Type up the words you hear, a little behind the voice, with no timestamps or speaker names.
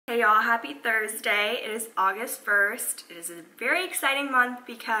y'all, happy Thursday. It is August 1st. It is a very exciting month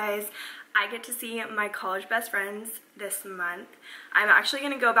because I get to see my college best friends this month. I'm actually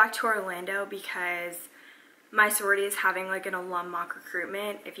going to go back to Orlando because my sorority is having like an alum mock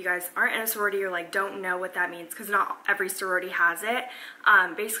recruitment. If you guys aren't in a sorority or like don't know what that means, because not every sorority has it,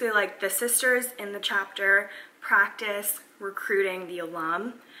 basically like the sisters in the chapter practice recruiting the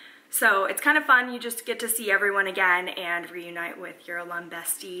alum. So it's kind of fun. You just get to see everyone again and reunite with your alum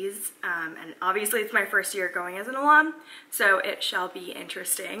besties. And obviously it's my first year going as an alum, so it shall be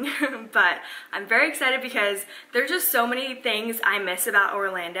interesting. But I'm very excited because there's just so many things I miss about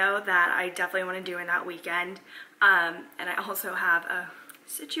Orlando that I definitely want to do in that weekend. And I also have a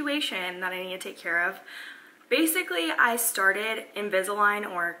situation that I need to take care of. Basically, I started Invisalign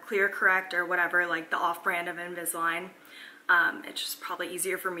or Clear Correct or whatever, like the off-brand of Invisalign. It's just probably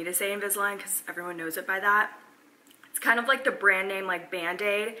easier for me to say Invisalign because everyone knows it by that. It's kind of like the brand name like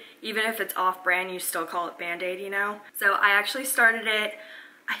Band-Aid. Even if it's off-brand, you still call it Band-Aid, you know? So I actually started it,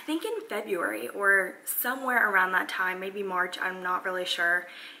 I think in February or somewhere around that time, maybe March, I'm not really sure.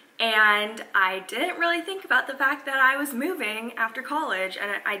 And I didn't really think about the fact that I was moving after college,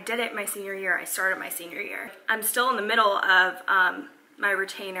 and I did it my senior year. I started my senior year. I'm still in the middle of my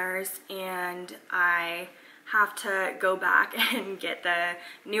retainers, and I have to go back and get the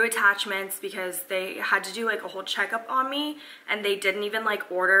new attachments because they had to do like a whole checkup on me, and they didn't even like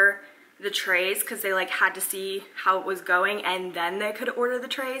order the trays because they like had to see how it was going and then they could order the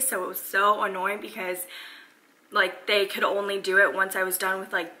trays. So it was so annoying because like they could only do it once I was done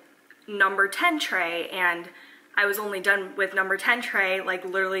with like number 10 tray, and I was only done with number 10 tray like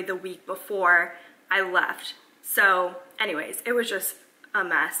literally the week before I left. So anyways, it was just a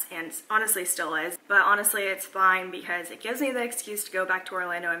mess, and honestly still is, but honestly it's fine because it gives me the excuse to go back to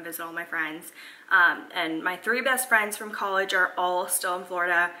Orlando and visit all my friends. And my 3 best friends from college are all still in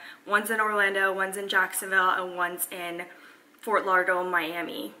Florida. One's in Orlando, one's in Jacksonville, and one's in Fort Lauderdale,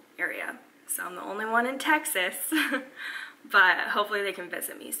 Miami area. So I'm the only one in Texas, but hopefully they can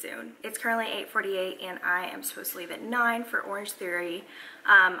visit me soon. It's currently 8:48 and I am supposed to leave at 9 for Orange Theory.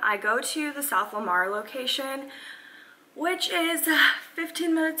 I go to the South Lamar location, which is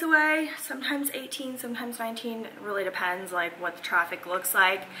 15 minutes away, sometimes 18, sometimes 19. It really depends like what the traffic looks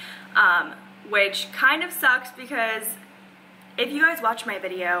like, which kind of sucks because if you guys watch my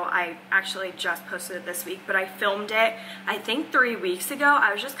video, I actually just posted it this week, but I filmed it I think 3 weeks ago.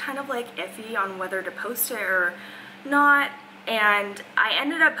 I was just kind of like iffy on whether to post it or not, and I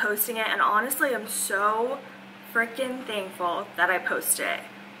ended up posting it, and honestly I'm so freaking thankful that I posted it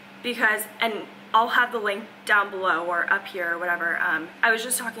because, and I'll have the link down below or up here or whatever. I was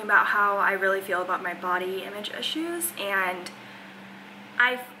just talking about how I really feel about my body image issues, and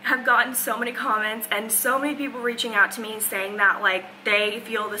I have gotten so many comments and so many people reaching out to me saying that like they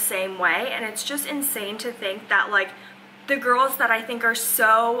feel the same way, and it's just insane to think that like the girls that I think are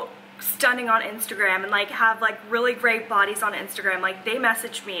so stunning on Instagram and like have like really great bodies on Instagram, like they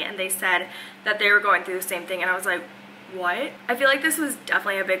messaged me and they said that they were going through the same thing, and I was like, what? I feel like this was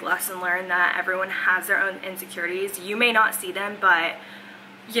definitely a big lesson learned that everyone has their own insecurities. You may not see them, but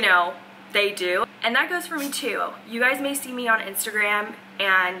you know, they do. And that goes for me too. You guys may see me on Instagram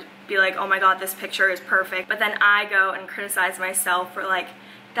and be like, oh my god, this picture is perfect, but then I go and criticize myself for like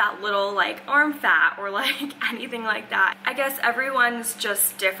that little like arm fat or like anything like that. I guess everyone's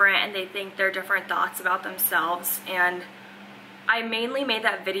just different and they think they're different thoughts about themselves, and I mainly made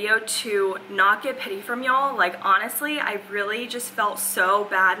that video to not get pity from y'all. Like honestly, I really just felt so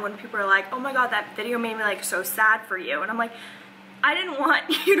bad when people are like, oh my god, that video made me like so sad for you, and I'm like, I didn't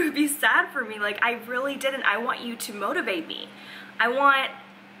want you to be sad for me. Like I really didn't. I want you to motivate me. I want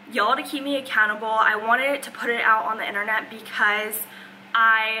y'all to keep me accountable. I wanted to put it out on the internet because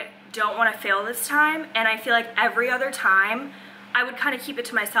I don't want to fail this time, and I feel like every other time I would kind of keep it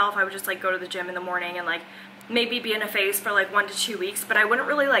to myself. I would just like go to the gym in the morning and like maybe be in a phase for like 1 to 2 weeks, but I wouldn't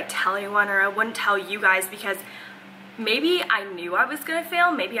really like tell anyone, or I wouldn't tell you guys because maybe I knew I was gonna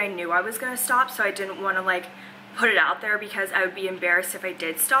fail, maybe I knew I was gonna stop, so I didn't want to like put it out there because I would be embarrassed if I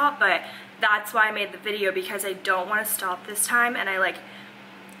did stop. But that's why I made the video, because I don't want to stop this time, and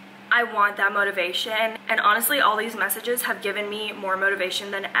I want that motivation. And honestly, all these messages have given me more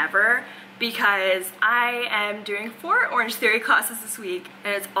motivation than ever because I am doing 4 Orange Theory classes this week,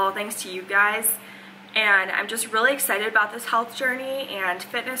 and it's all thanks to you guys. And I'm just really excited about this health journey and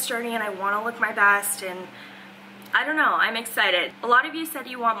fitness journey, and I want to look my best, and I don't know, I'm excited. A lot of you said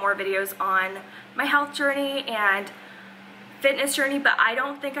you want more videos on my health journey and fitness journey, but I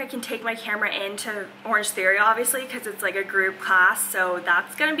don't think I can take my camera into Orange Theory obviously because it's like a group class, so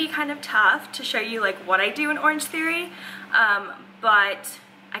that's gonna be kind of tough to show you like what I do in Orange Theory. But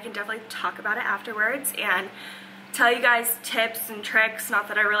I can definitely talk about it afterwards and tell you guys tips and tricks, not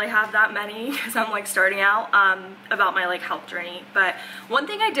that I really have that many because I'm like starting out, about my like health journey. But one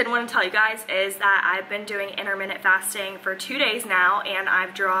thing I did want to tell you guys is that I've been doing intermittent fasting for 2 days now, and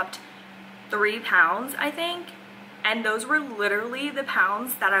I've dropped 3 pounds, I think. And those were literally the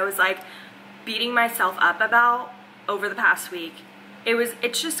pounds that I was like beating myself up about over the past week.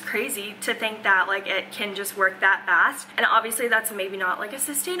 It's just crazy to think that like it can just work that fast, and obviously that's maybe not like a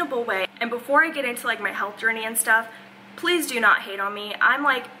sustainable way. And before I get into like my health journey and stuff, please do not hate on me. I'm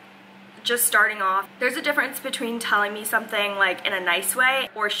like just starting off. There's a difference between telling me something like in a nice way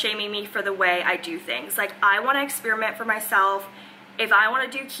or shaming me for the way I do things. Like, I want to experiment for myself. If I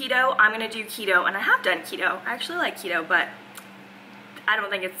want to do keto, I'm going to do keto, and I have done keto. I actually like keto, but I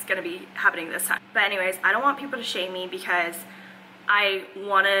don't think it's going to be happening this time. But anyways, I don't want people to shame me because I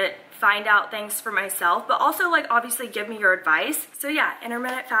want to find out things for myself, but also like obviously give me your advice. So yeah,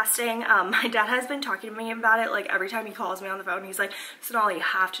 intermittent fasting. My dad has been talking to me about it. Like every time he calls me on the phone, he's like, Sonali, you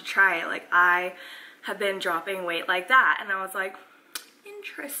have to try it. Like, I have been dropping weight like that. And I was like,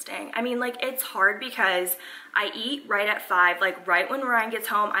 interesting. I mean, like, it's hard because I eat right at 5, like right when Ryan gets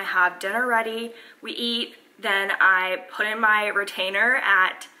home. I have dinner ready, we eat, then I put in my retainer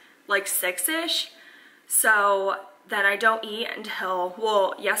at like 6ish. So then I don't eat until,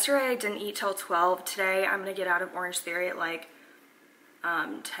 well, yesterday I didn't eat till 12. Today I'm gonna get out of Orange Theory at like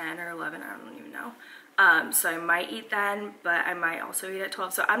 10 or 11, I don't even know. So I might eat then, but I might also eat at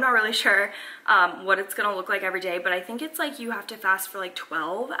 12. So I'm not really sure what it's gonna look like every day, but I think it's like you have to fast for like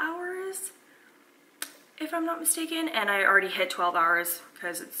 12 hours, if I'm not mistaken. And I already hit 12 hours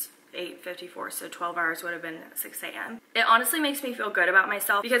because it's 8:54, so 12 hours would have been 6 a.m. It honestly makes me feel good about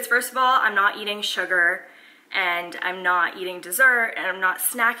myself because first of all, I'm not eating sugar, and I'm not eating dessert, and I'm not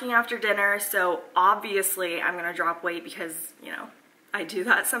snacking after dinner. So obviously I'm gonna drop weight because, you know, I do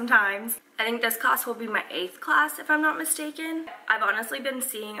that sometimes. I think this class will be my 8th class, if I'm not mistaken. I've honestly been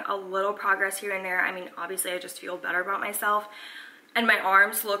seeing a little progress here and there. I mean, obviously I just feel better about myself, and my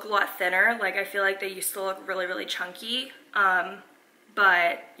arms look a lot thinner. Like, I feel like they used to look really, really chunky.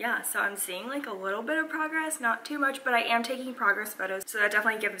 But yeah, so I'm seeing like a little bit of progress, not too much, but I am taking progress photos. So that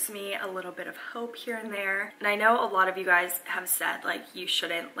definitely gives me a little bit of hope here and there. And I know a lot of you guys have said like you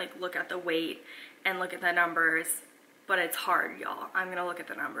shouldn't like look at the weight and look at the numbers, but it's hard, y'all. I'm gonna look at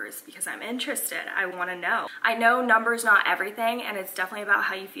the numbers because I'm interested. I wanna know. I know numbers not everything, and it's definitely about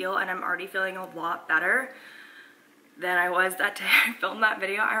how you feel, and I'm already feeling a lot better than I was that day I filmed that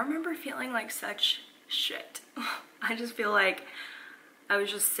video. I remember feeling like such shit. I just feel like I was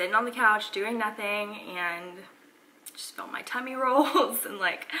just sitting on the couch doing nothing and just felt my tummy rolls, and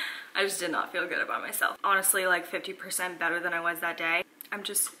like I just did not feel good about myself. Honestly, like 50% better than I was that day. I'm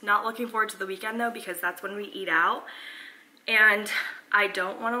just not looking forward to the weekend though, because that's when we eat out, and I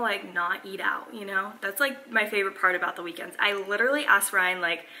don't want to like not eat out, you know? That's like my favorite part about the weekends. I literally asked Ryan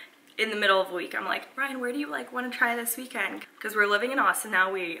like in the middle of the week, I'm like, Ryan, where do you like want to try this weekend? Because we're living in Austin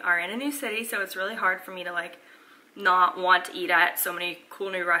now, we are in a new city, so it's really hard for me to like not want to eat at so many cool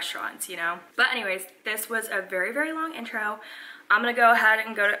new restaurants, you know? But anyways, this was a very, very long intro. I'm gonna go ahead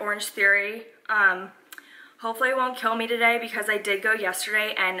and go to Orange Theory. Hopefully it won't kill me today because I did go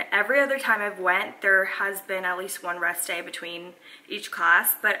yesterday, and every other time I've went, there has been at least one rest day between each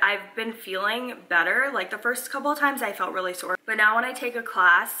class, but I've been feeling better. Like the first couple of times I felt really sore, but now when I take a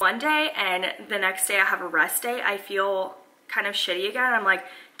class one day and the next day I have a rest day, I feel kind of shitty again. I'm like,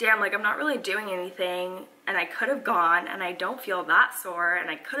 damn, like I'm not really doing anything, and I could have gone, and I don't feel that sore, and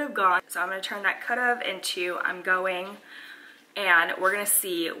I could have gone. So I'm gonna turn that could have into I'm going, and we're gonna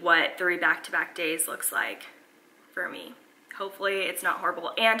see what 3 back-to-back days looks like for me. Hopefully it's not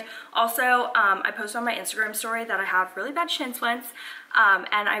horrible. And also, I posted on my Instagram story that I have really bad shin splints,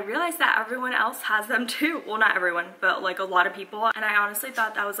 and I realized that everyone else has them too. Well, not everyone, but like a lot of people. And I honestly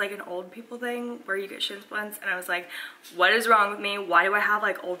thought that was like an old people thing where you get shin splints, and I was like, what is wrong with me? Why do I have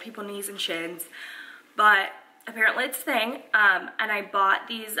like old people knees and shins? But apparently it's a thing, and I bought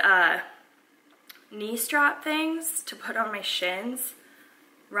these knee strap things to put on my shins.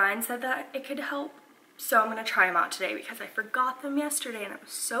 Ryan said that it could help, so I'm gonna try them out today because I forgot them yesterday, and I was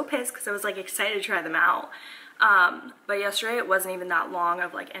so pissed because I was like excited to try them out. But yesterday it wasn't even that long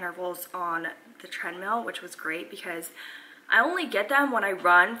of like intervals on the treadmill, which was great because I only get them when I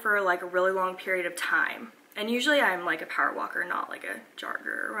run for like a really long period of time. And usually I'm like a power walker, not like a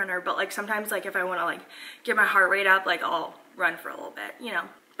jogger or runner, but like sometimes like if I want to like get my heart rate up, like I'll run for a little bit, you know.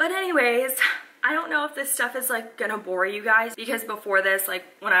 But anyways, I don't know if this stuff is like gonna bore you guys, because before this, like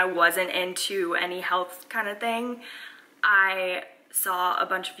when I wasn't into any health kind of thing, I saw a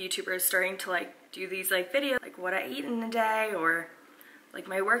bunch of YouTubers starting to like do these like videos, like what I eat in a day, or like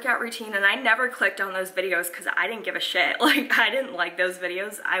my workout routine, and I never clicked on those videos because I didn't give a shit. Like, I didn't like those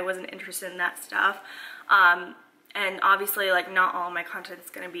videos. I wasn't interested in that stuff. And obviously, like, not all my content is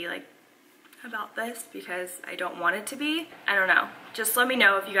gonna be like about this because I don't want it to be. I don't know. Just let me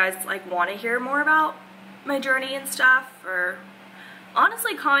know if you guys like want to hear more about my journey and stuff, or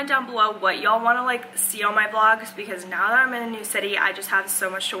honestly comment down below what y'all want to like see on my vlogs, because now that I'm in a new city, I just have so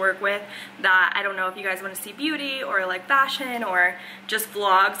much to work with that I don't know if you guys want to see beauty or like fashion or just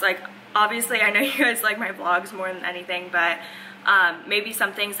vlogs. Like, obviously I know you guys like my vlogs more than anything, but maybe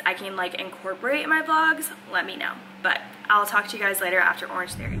some things I can like incorporate in my vlogs, let me know. But I'll talk to you guys later after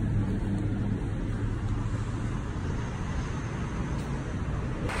Orange Theory.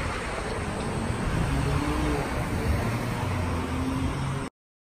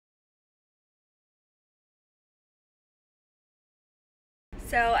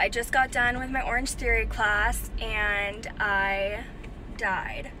 So I just got done with my Orange Theory class and I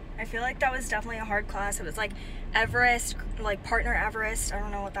died. I feel like that was definitely a hard class. It was like Everest, like partner Everest. I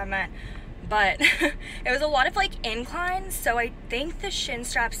don't know what that meant, but it was a lot of like inclines. So I think the shin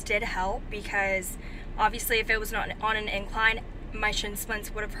straps did help, because obviously if it was not on an incline, my shin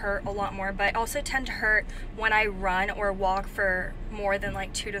splints would have hurt a lot more, but I also tend to hurt when I run or walk for more than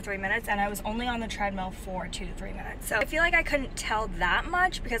like 2 to 3 minutes, and I was only on the treadmill for 2 to 3 minutes. So I feel like I couldn't tell that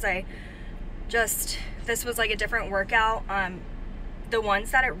much because this was like a different workout. The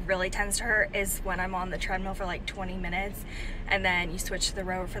ones that it really tends to hurt is when I'm on the treadmill for like 20 minutes and then you switch to the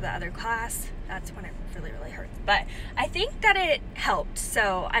row for the other class. That's when it really, really hurts. But I think that it helped.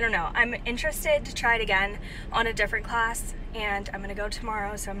 So I don't know. I'm interested to try it again on a different class, and I'm gonna go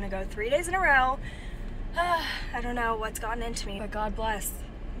tomorrow. So I'm gonna go 3 days in a row. I don't know what's gotten into me, but God bless.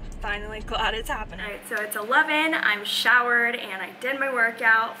 Finally glad it's happening. All right, so it's 11. I'm showered and I did my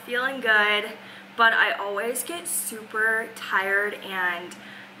workout, feeling good. But I always get super tired and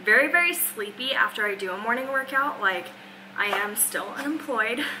very, very sleepy after I do a morning workout. Like, I am still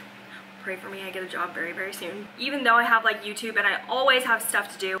unemployed. Pray for me, I get a job very, very soon. Even though I have like YouTube and I always have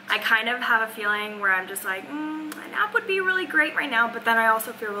stuff to do, I kind of have a feeling where I'm just like, a nap would be really great right now, but then I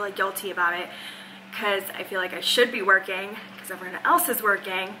also feel really guilty about it because I feel like I should be working because everyone else is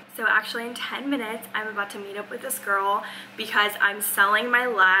working. So actually in 10 minutes, I'm about to meet up with this girl because I'm selling my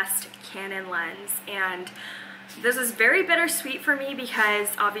last Canon lens. And this is very bittersweet for me because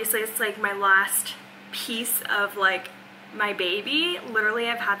obviously it's like my last piece of like my baby. Literally,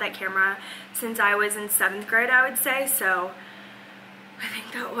 I've had that camera since I was in 7th grade, I would say. So I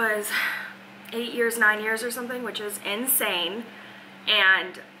think that was 8 years, 9 years or something, which is insane.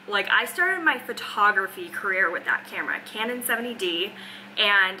 And like, I started my photography career with that camera, Canon 70D,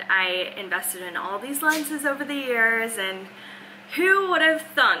 and I invested in all these lenses over the years, and who would have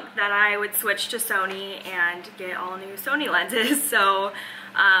thunk that I would switch to Sony and get all new Sony lenses. So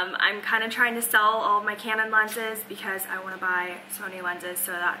I'm kind of trying to sell all of my Canon lenses because I want to buy Sony lenses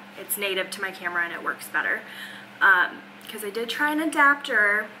so that it's native to my camera and it works better. Because I did try an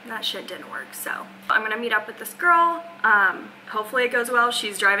adapter, that shit didn't work. So I'm gonna meet up with this girl. Hopefully it goes well.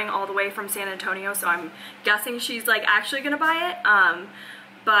 She's driving all the way from San Antonio, so I'm guessing she's like actually gonna buy it.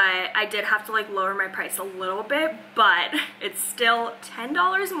 But I did have to like lower my price a little bit, but it's still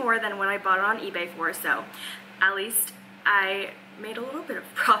 $10 more than what I bought it on eBay for, so at least I made a little bit of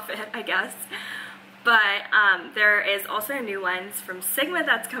profit, I guess. But there is also a new lens from Sigma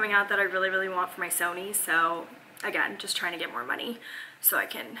that's coming out that I really, really want for my Sony. So again, just trying to get more money so I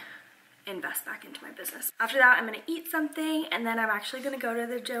can invest back into my business. After that, I'm gonna eat something, and then I'm actually gonna go to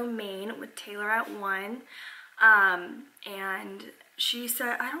the domain with Taylor at 1. And she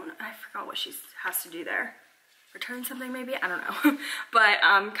said, I forgot what she has to do there. Return something maybe? I don't know. But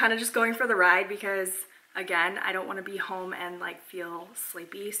I'm kind of just going for the ride because, again, I don't want to be home and like feel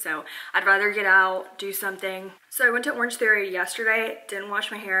sleepy, so I'd rather get out, do something. So I went to Orange Theory yesterday, didn't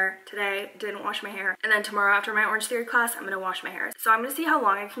wash my hair. Today, didn't wash my hair. And then tomorrow after my Orange Theory class, I'm gonna wash my hair. So I'm gonna see how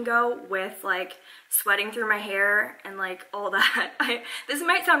long I can go with like sweating through my hair and like all that. This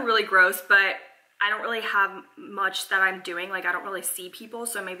might sound really gross, but I don't really have much that I'm doing. Like, I don't really see people,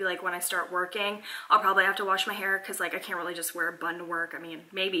 so maybe like when I start working, I'll probably have to wash my hair because like I can't really just wear a bun to work. I mean,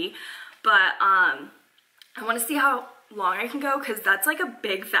 maybe, but I want to see how long I can go because that's like a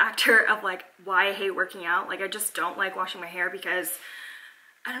big factor of like why I hate working out. Like, I just don't like washing my hair because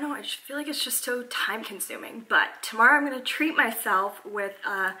I don't know, I just feel like it's just so time consuming. But tomorrow I'm going to treat myself with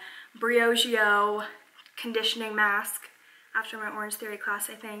a Briogeo conditioning mask after my Orange Theory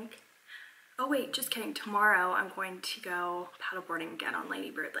class, I think. Oh wait, just kidding. Tomorrow I'm going to go paddleboarding again on Lady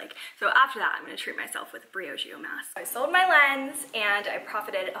Bird Lake. So after that, I'm gonna treat myself with Briogeo mask. I sold my lens and I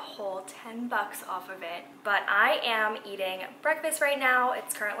profited a whole 10 bucks off of it. But I am eating breakfast right now.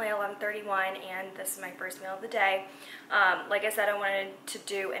 It's currently 11:31 and this is my first meal of the day. Like I said, I wanted to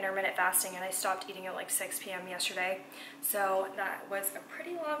do intermittent fasting and I stopped eating at like 6 p.m. yesterday. So that was a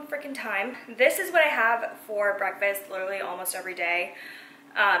pretty long freaking time. This is what I have for breakfast literally almost every day.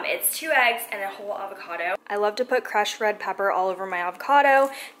 It's 2 eggs and a whole avocado. I love to put crushed red pepper all over my avocado.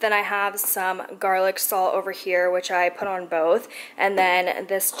 Then I have some garlic salt over here, which I put on both. And then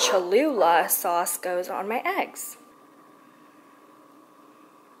this Cholula sauce goes on my eggs.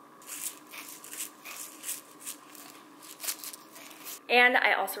 And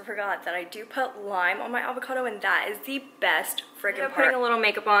I also forgot that I do put lime on my avocado, and that is the best freaking part. I'm putting a little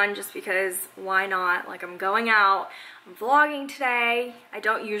makeup on just because why not? Like, I'm going out, I'm vlogging today. I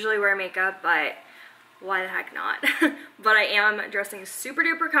don't usually wear makeup, but why the heck not? But I am dressing super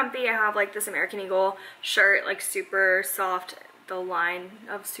duper comfy. I have like this American Eagle shirt, like super soft, the line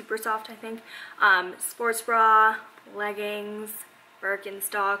of super soft, I think. Sports bra, leggings,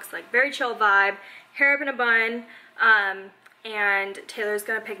 Birkenstocks, like very chill vibe, hair up in a bun. And Taylor's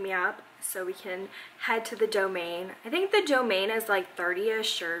gonna pick me up so we can head to the Domain. I think the Domain is like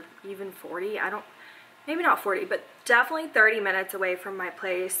 30-ish or even 40. Maybe not 40, but definitely 30 minutes away from my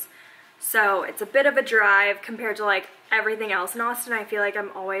place. So it's a bit of a drive compared to like everything else in Austin. I feel like I'm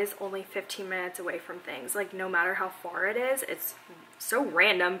always only 15 minutes away from things, like no matter how far it is. It's so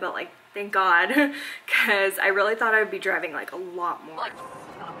random, but like thank God, because I really thought I would be driving like a lot more.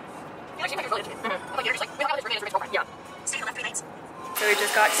 Yeah. So we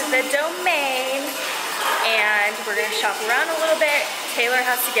just got to the Domain and we're gonna shop around a little bit. Taylor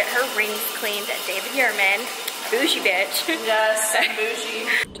has to get her rings cleaned at David Yurman. Bougie bitch. Yes,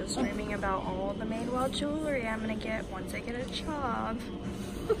 bougie. Just dreaming about all the Madewell jewelry I'm gonna get once I get a job.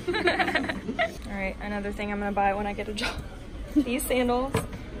 Alright, another thing I'm gonna buy when I get a job. These sandals.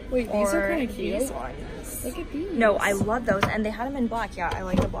 Wait, these are kind of cute. These ones. Look at these. No, I love those, and they had them in black. Yeah, I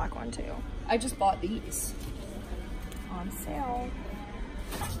like the black one too. I just bought these. On sale.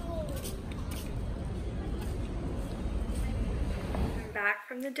 I'm back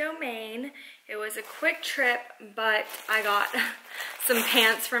from the Domain. It was a quick trip, but I got some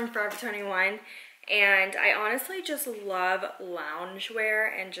pants from Forever 21, and I honestly just love loungewear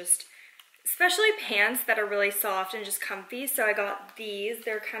and just especially pants that are really soft and just comfy. So I got these.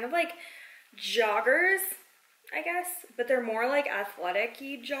 They're kind of like joggers, I guess, but they're more like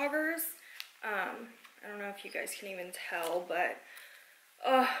athletic-y joggers. I don't know if you guys can even tell, but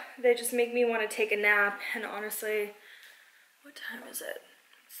they just make me want to take a nap. And honestly, what time is it?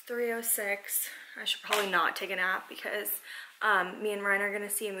 It's 3:06. I should probably not take a nap because me and Ryan are gonna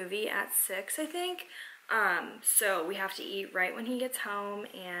see a movie at 6, I think. So we have to eat right when he gets home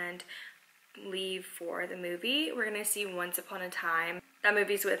and leave for the movie. We're gonna see Once Upon a Time. That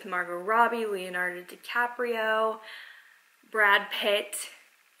movie's with Margot Robbie, Leonardo DiCaprio, Brad Pitt,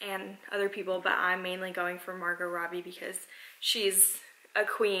 and other people, but I'm mainly going for Margot Robbie because she's a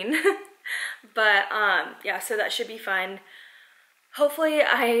queen. But yeah, so that should be fun. Hopefully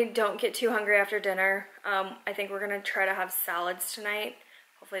I don't get too hungry after dinner. I think we're gonna try to have salads tonight.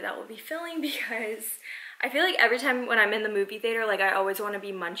 Hopefully that will be filling because I feel like every time when I'm in the movie theater, like I always want to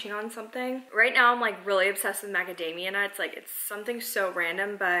be munching on something. Right now I'm like really obsessed with macadamia nuts. Like it's something so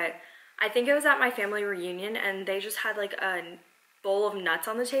random, but I think it was at my family reunion and they just had like a bowl of nuts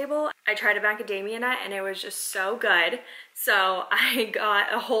on the table. I tried a macadamia nut and it was just so good. So I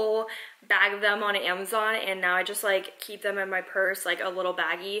got a whole bag of them on Amazon and now I just like keep them in my purse, like a little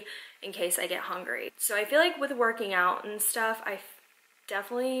baggie in case I get hungry. So I feel like with working out and stuff, I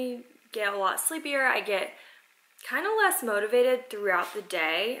definitely get a lot sleepier. I get kind of less motivated throughout the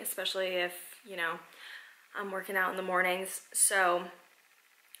day, especially if, you know, I'm working out in the mornings. So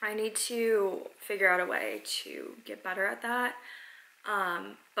I need to figure out a way to get better at that.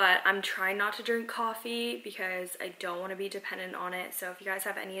 But I'm trying not to drink coffee because I don't want to be dependent on it. So if you guys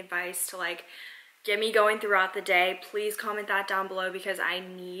have any advice to like get me going throughout the day, please comment that down below because I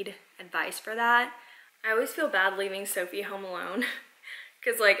need advice for that. I always feel bad leaving Sophie home alone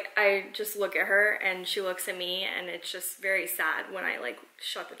because like I just look at her and she looks at me and it's just very sad when I like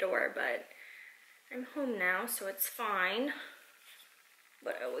shut the door, but I'm home now so it's fine.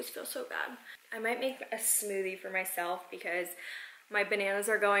 But I always feel so bad. I might make a smoothie for myself because my bananas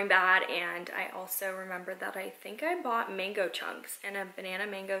are going bad, and I also remembered that I think I bought mango chunks, and a banana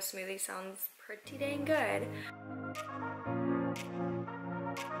mango smoothie sounds pretty dang good.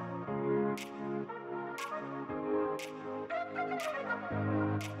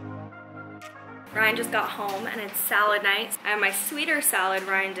 Ryan just got home and it's salad night. I have my sweeter salad.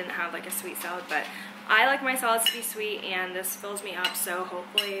 Ryan didn't have like a sweet salad, but I like my salads to be sweet and this fills me up, so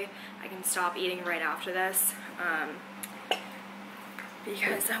hopefully I can stop eating right after this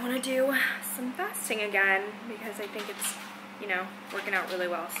because I want to do some fasting again because I think it's, you know, working out really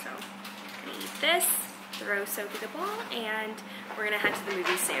well. So I'm gonna eat this, throw Sophie the ball, and we're gonna head to the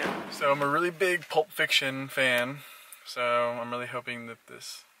movie soon. So I'm a really big Pulp Fiction fan, so I'm really hoping that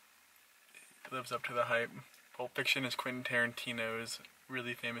this lives up to the hype. Pulp Fiction is Quentin Tarantino's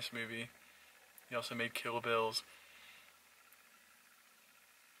really famous movie. He also made Kill Bill's.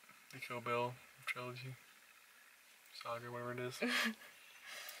 The Kill Bill trilogy. Saga, whatever it is.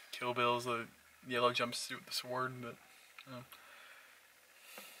 Kill Bill's the yellow jumpsuit with the sword, but well,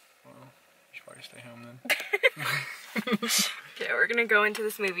 you should probably stay home then. Okay, we're gonna go into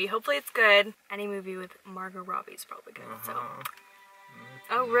this movie. Hopefully it's good. Any movie with Margot Robbie is probably good, so.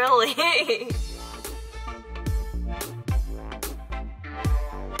 Oh, really?